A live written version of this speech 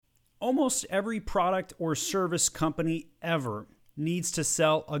Almost every product or service company ever needs to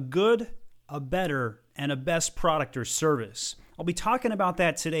sell a good, a better, and a best product or service. I'll be talking about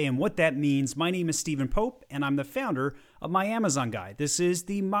that today and what that means. My name is Stephen Pope, and I'm the founder of My Amazon Guy. This is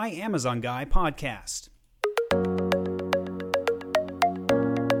the My Amazon Guy podcast.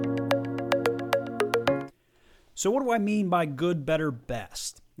 So what do I mean by good, better,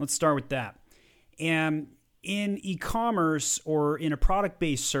 best? Let's start with that. And in e-commerce or in a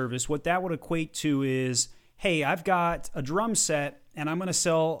product-based service, what that would equate to is, hey, I've got a drum set and I'm going to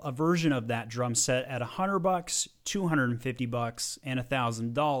sell a version of that drum set at $100, $250, and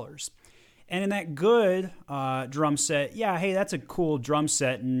 $1,000. And in that good drum set, yeah, hey, that's a cool drum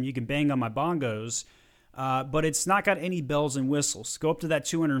set and you can bang on my bongos, but it's not got any bells and whistles. Go up to that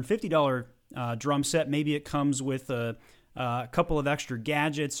 $250 drum set. Maybe it comes with a couple of extra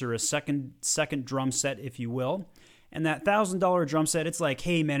gadgets or a second drum set, if you will. And that $1,000 drum set, it's like,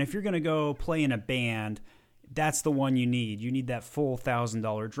 hey, man, if you're going to go play in a band, that's the one you need. You need that full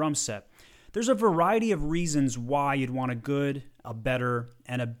 $1,000 drum set. There's a variety of reasons why you'd want a good, a better,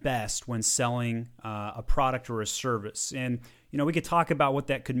 and a best when selling a product or a service. And, we could talk about what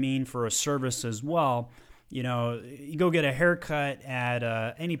that could mean for a service as well. You go get a haircut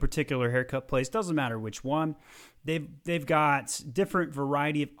at any particular haircut place, doesn't matter which one. They've got different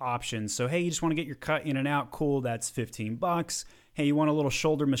variety of options. So, hey, you just want to get your cut in and out, cool, that's $15. Hey, you want a little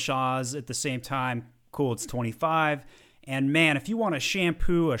shoulder massage at the same time, cool, it's $25. And man, if you want a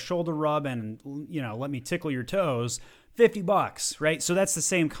shampoo, a shoulder rub, and let me tickle your toes, $50, right? So that's the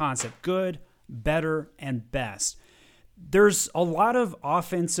same concept: good, better, and best. There's a lot of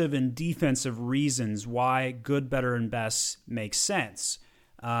offensive and defensive reasons why good, better, and best makes sense.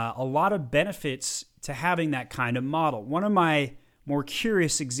 A lot of benefits to having that kind of model. One of my more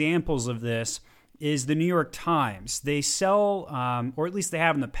curious examples of this is the New York Times. They sell, or at least they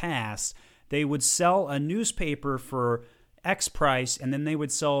have in the past, they would sell a newspaper for X price, and then they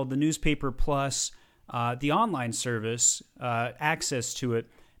would sell the newspaper plus the online service, access to it,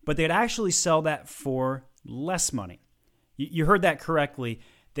 but they'd actually sell that for less money. You heard that correctly.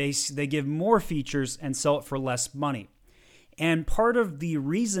 They give more features and sell it for less money. And part of the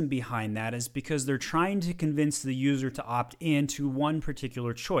reason behind that is because they're trying to convince the user to opt in to one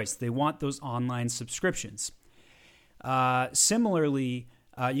particular choice. They want those online subscriptions. Similarly,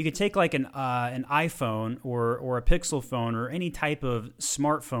 you could take like an iPhone or a Pixel phone or any type of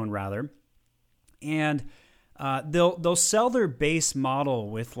smartphone rather, and they'll sell their base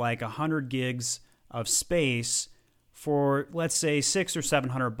model with like 100 gigs of space for, let's say, $600 or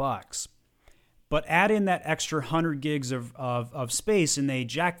 $700. But add in that extra 100 gigs of space and they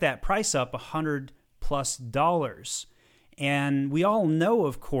jack that price up $100+. And we all know,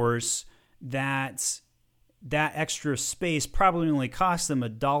 of course, that extra space probably only cost them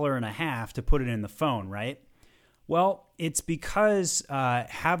 $1.50 to put it in the phone, right? Well, it's because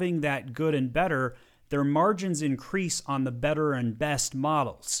having that good and better, their margins increase on the better and best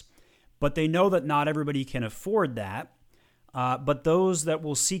models. But they know that not everybody can afford that. But those that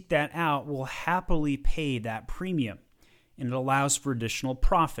will seek that out will happily pay that premium, and it allows for additional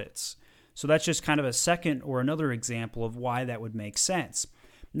profits. So that's just kind of a second or another example of why that would make sense.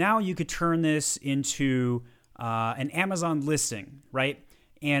 Now you could turn this into an Amazon listing, right?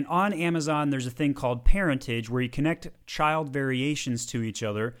 And on Amazon, there's a thing called parentage where you connect child variations to each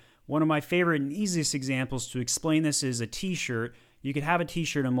other. One of my favorite and easiest examples to explain this is a t-shirt. You could have a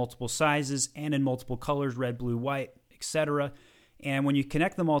t-shirt in multiple sizes and in multiple colors, red, blue, white, etc. And when you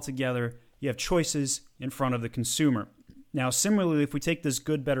connect them all together, you have choices in front of the consumer. Now, similarly, if we take this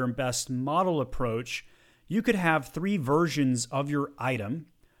good, better, and best model approach, you could have 3 versions of your item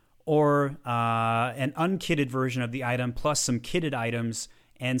or an unkitted version of the item plus some kitted items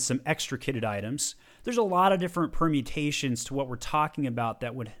and some extra kitted items. There's a lot of different permutations to what we're talking about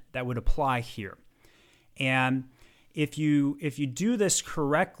that would apply here. And if you do this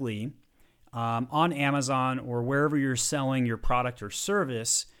correctly on Amazon or wherever you're selling your product or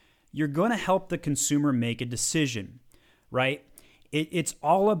service, you're going to help the consumer make a decision, right? It's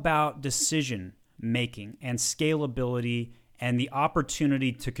all about decision making and scalability and the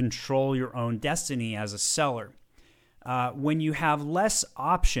opportunity to control your own destiny as a seller. When you have less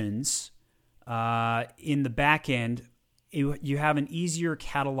options in the back end, you have an easier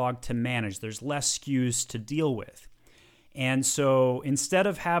catalog to manage. There's less SKUs to deal with. And so instead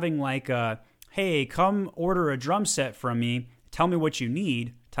of having like a, hey, come order a drum set from me, tell me what you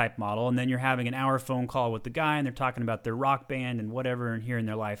need type model, and then you're having an hour phone call with the guy and they're talking about their rock band and whatever and hearing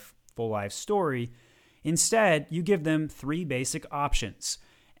their full life story. Instead, you give them 3 basic options.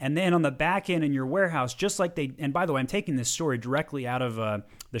 And then on the back end in your warehouse, just like and by the way, I'm taking this story directly out of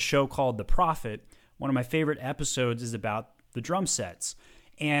the show called The Profit. One of my favorite episodes is about the drum sets.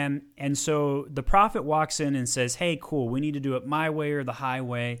 And so the Prophet walks in and says, hey, cool, we need to do it my way or the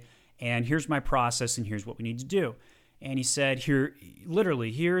highway. And here's my process and here's what we need to do. And he said,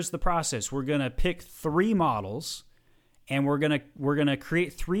 here's the process. We're going to pick 3 models and we're going to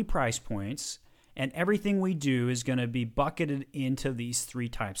create 3 price points. And everything we do is going to be bucketed into these 3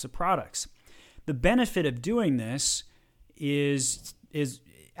 types of products. The benefit of doing this is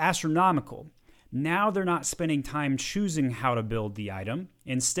astronomical. Now they're not spending time choosing how to build the item.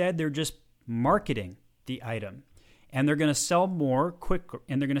 Instead, they're just marketing the item. And they're going to sell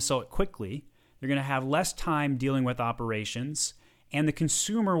and they're going to sell it quickly. They're going to have less time dealing with operations. And the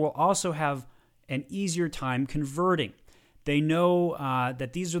consumer will also have an easier time converting. They know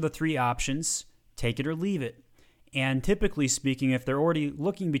that these are the 3 options, take it or leave it. And typically speaking, if they're already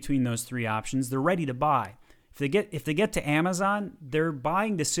looking between those 3 options, they're ready to buy. If they get to Amazon, their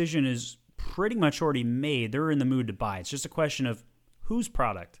buying decision is pretty much already made. They're in the mood to buy. It's just a question of whose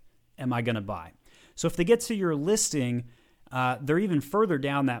product am I going to buy? So if they get to your listing, they're even further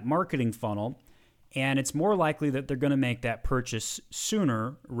down that marketing funnel, and it's more likely that they're going to make that purchase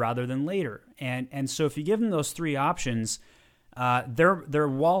sooner rather than later. And so if you give them those 3 options, their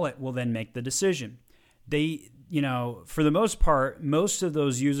wallet will then make the decision. For the most part, most of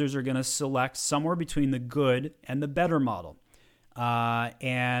those users are going to select somewhere between the good and the better model.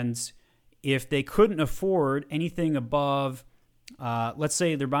 And if they couldn't afford anything above, let's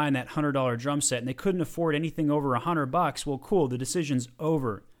say they're buying that $100 drum set and they couldn't afford anything over $100, well, cool, the decision's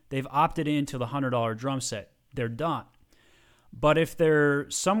over. They've opted into the $100 drum set. They're done. But if they're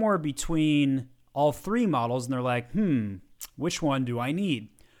somewhere between all 3 models and they're like, which one do I need?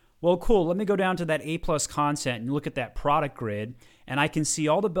 Well, cool, let me go down to that A+ content and look at that product grid, and I can see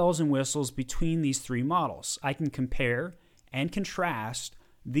all the bells and whistles between these 3 models. I can compare and contrast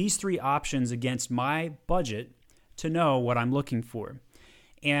these 3 options against my budget to know what I'm looking for.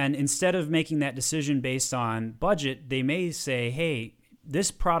 And instead of making that decision based on budget, they may say, hey,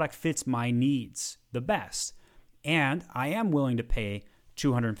 this product fits my needs the best, and I am willing to pay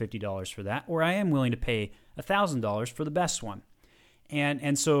 $250 for that, or I am willing to pay $1,000 for the best one.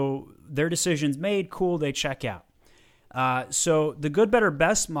 And so their decision's made, cool, they check out. So the good, better,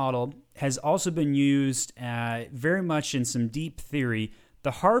 best model has also been used very much in some deep theory.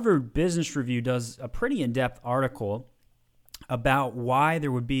 The Harvard Business Review does a pretty in-depth article about why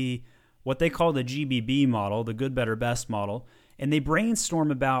there would be what they call the GBB model, the good, better, best model, and they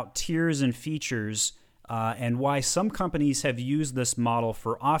brainstorm about tiers and features and why some companies have used this model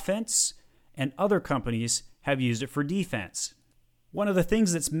for offense and other companies have used it for defense. One of the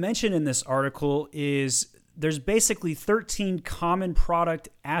things that's mentioned in this article is there's basically 13 common product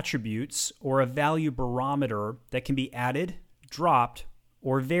attributes or a value barometer that can be added, dropped,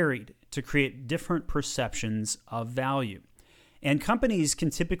 or varied to create different perceptions of value. And companies can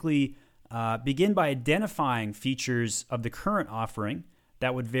typically begin by identifying features of the current offering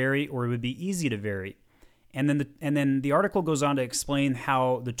that would vary or would be easy to vary. And then the article goes on to explain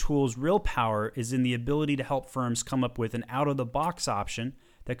how the tool's real power is in the ability to help firms come up with an out-of-the-box option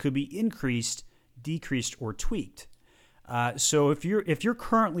that could be increased, decreased, or tweaked. So if you're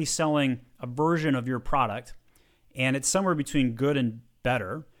currently selling a version of your product and it's somewhere between good and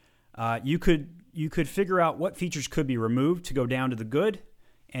better, you could figure out what features could be removed to go down to the good,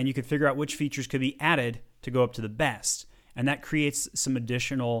 and you could figure out which features could be added to go up to the best. And that creates some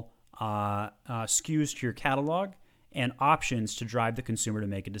additional SKUs to your catalog and options to drive the consumer to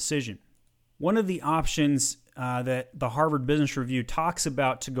make a decision. One of the options that the Harvard Business Review talks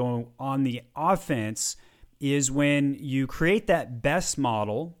about to go on the offense is when you create that best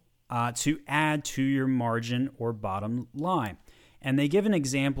model to add to your margin or bottom line. And they give an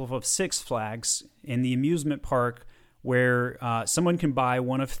example of Six Flags in the amusement park where someone can buy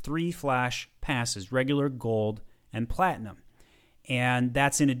one of 3 flash passes, regular, gold, and platinum. And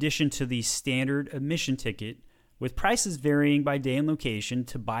that's in addition to the standard admission ticket, with prices varying by day and location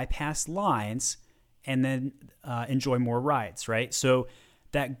to bypass lines and then enjoy more rides, right? So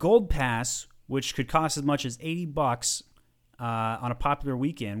that gold pass, which could cost as much as $80 on a popular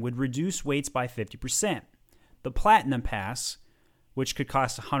weekend, would reduce waits by 50%. The platinum pass, which could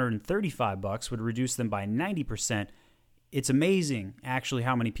cost $135, would reduce them by 90%. It's amazing, actually,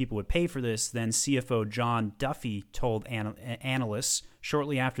 how many people would pay for this. Then CFO John Duffy told analysts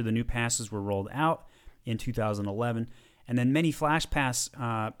shortly after the new passes were rolled out in 2011. And then many Flash Pass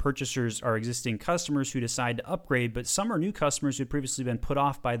purchasers are existing customers who decide to upgrade, but some are new customers who had previously been put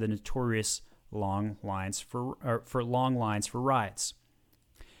off by the notorious long lines for rides.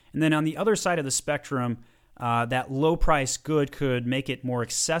 And then on the other side of the spectrum, that low price good could make it more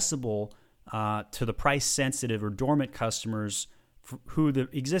accessible to the price sensitive or dormant customers who the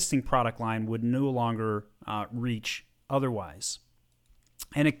existing product line would no longer reach otherwise.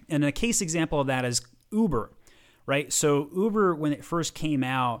 And a case example of that is Uber, right? So Uber, when it first came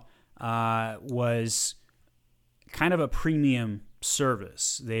out, was kind of a premium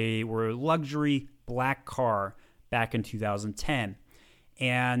service. They were a luxury black car back in 2010.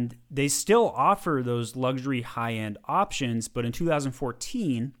 And they still offer those luxury high-end options, but in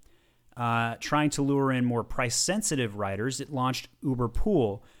 2014, trying to lure in more price-sensitive riders, it launched Uber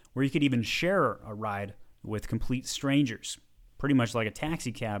Pool, where you could even share a ride with complete strangers, pretty much like a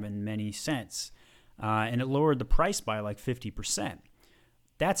taxi cab in many sense. And it lowered the price by like 50%.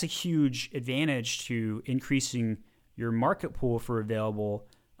 That's a huge advantage to increasing your market pool for available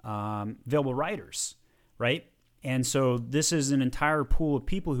riders, right? And so this is an entire pool of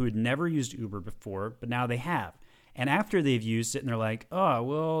people who had never used Uber before, but now they have. And after they've used it, and they're like, "Oh,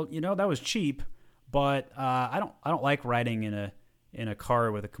 well, that was cheap, but I don't like riding in a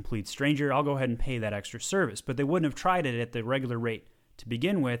car with a complete stranger. I'll go ahead and pay that extra service." But they wouldn't have tried it at the regular rate to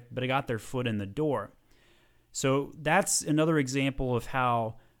begin with, but it got their foot in the door. So that's another example of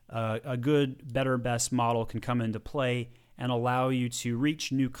how a good, better, best model can come into play and allow you to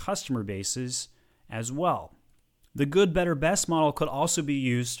reach new customer bases as well. The good, better, best model could also be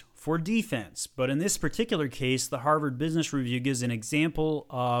used for defense, but in this particular case, the Harvard Business Review gives an example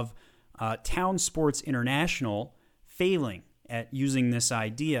of Town Sports International failing at using this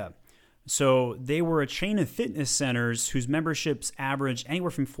idea. So they were a chain of fitness centers whose memberships averaged anywhere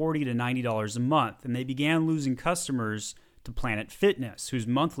from $40 to $90 a month, and they began losing customers to Planet Fitness, whose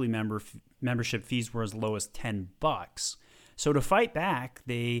monthly membership fees were as low as $10. So to fight back,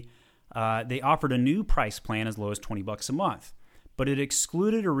 they offered a new price plan as low as $20 a month, but it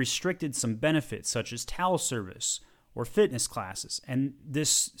excluded or restricted some benefits such as towel service or fitness classes, and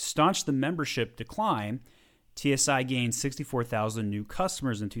this staunched the membership decline. TSI gained 64,000 new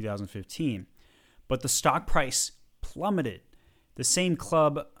customers in 2015, but the stock price plummeted. The same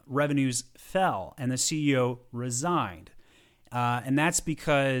club revenues fell, and the CEO resigned, and that's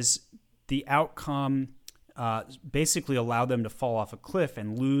because the outcome basically allowed them to fall off a cliff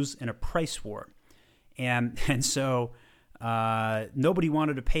and lose in a price war. And so nobody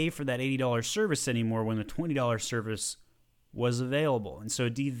wanted to pay for that $80 service anymore when the $20 service was available. And so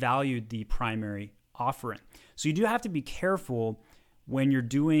it devalued the primary offering. So you do have to be careful when you're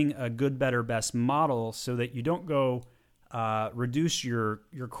doing a good, better, best model so that you don't go reduce your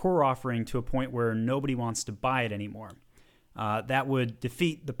core offering to a point where nobody wants to buy it anymore. That would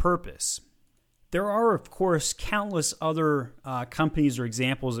defeat the purpose. There are, of course, countless other companies or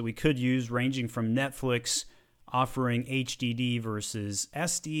examples that we could use, ranging from Netflix offering HDD versus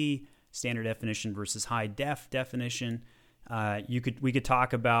SD, standard definition versus high definition. We could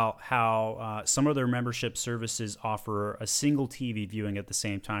talk about how some of their membership services offer a single TV viewing at the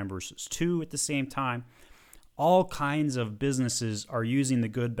same time versus two at the same time. All kinds of businesses are using the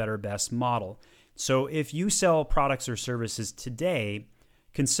good, better, best model. So if you sell products or services today,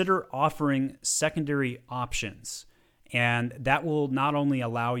 consider offering secondary options. And that will not only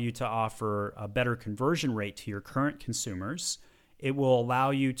allow you to offer a better conversion rate to your current consumers, it will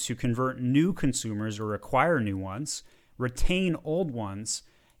allow you to convert new consumers or acquire new ones, retain old ones,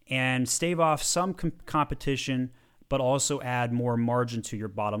 and stave off some competition, but also add more margin to your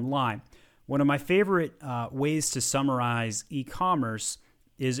bottom line. One of my favorite ways to summarize e-commerce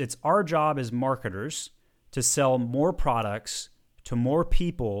is it's our job as marketers to sell more products to more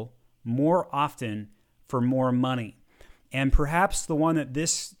people more often for more money. And perhaps the one that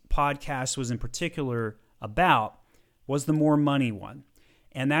this podcast was in particular about was the more money one.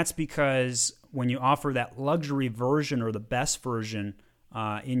 And that's because when you offer that luxury version or the best version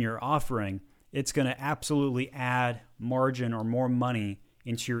in your offering, it's going to absolutely add margin or more money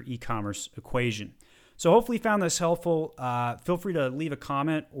into your e-commerce equation. So hopefully you found this helpful. Feel free to leave a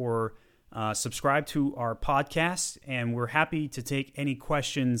comment or subscribe to our podcast, and we're happy to take any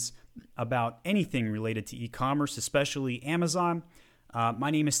questions about anything related to e-commerce, especially Amazon. My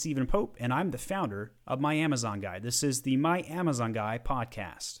name is Stephen Pope, and I'm the founder of My Amazon Guy. This is the My Amazon Guy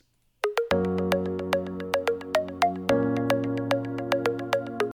podcast.